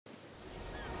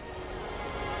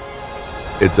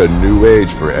It's a new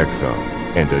age for EXO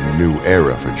and a new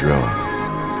era for drones.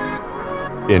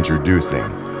 Introducing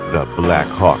the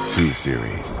Blackhawk 2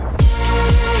 series.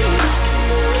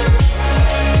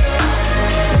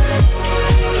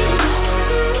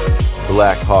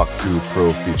 Blackhawk 2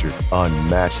 Pro features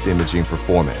unmatched imaging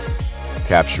performance,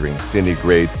 capturing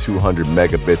cine-grade 200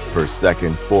 megabits per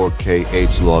second 4K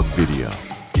H-log video.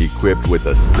 Equipped with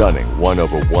a stunning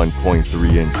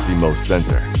 1/1.3-inch CMOS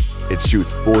sensor, it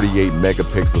shoots 48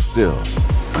 megapixel stills,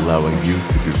 allowing you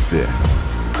to do this.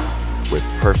 With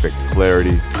perfect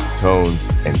clarity, tones,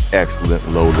 and excellent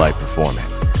low-light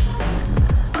performance.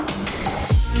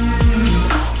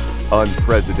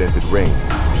 Unprecedented range,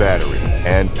 battery,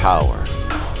 and power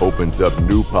opens up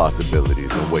new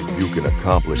possibilities on what you can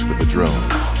accomplish with the drone.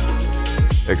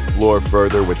 Explore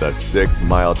further with a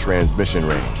 6-mile transmission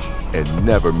range and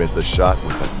never miss a shot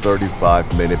with a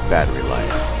 35-minute battery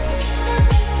life.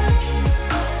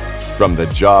 From the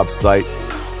job site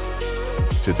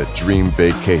to the dream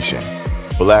vacation,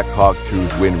 Blackhawk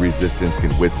 2's wind resistance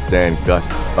can withstand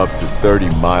gusts up to 30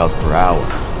 miles per hour,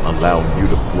 allowing you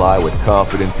to fly with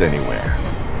confidence anywhere.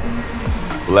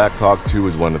 Blackhawk 2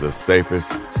 is one of the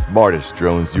safest, smartest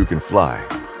drones you can fly.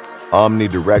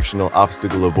 Omnidirectional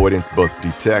obstacle avoidance both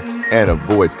detects and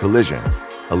avoids collisions,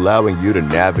 allowing you to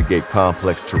navigate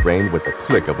complex terrain with the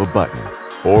click of a button.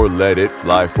 Or let it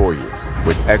fly for you.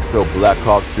 With EXO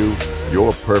Blackhawk 2,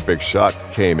 your perfect shots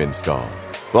came installed.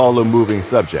 Follow moving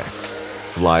subjects,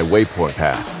 fly waypoint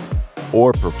paths,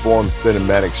 or perform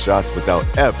cinematic shots without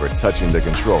ever touching the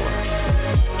controller.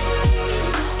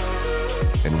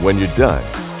 And when you're done,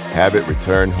 have it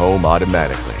return home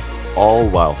automatically, all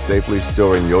while safely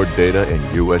storing your data in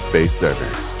US-based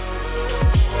servers.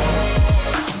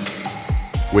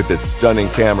 With its stunning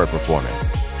camera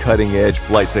performance, cutting-edge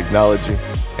flight technology,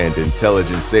 and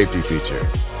intelligent safety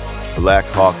features,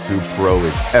 Blackhawk 2 Pro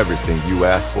is everything you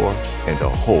asked for and a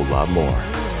whole lot more.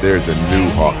 There's a new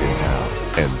Hawk in town,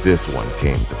 and this one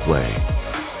came to play.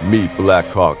 Meet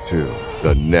Blackhawk 2,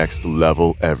 the next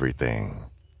level everything.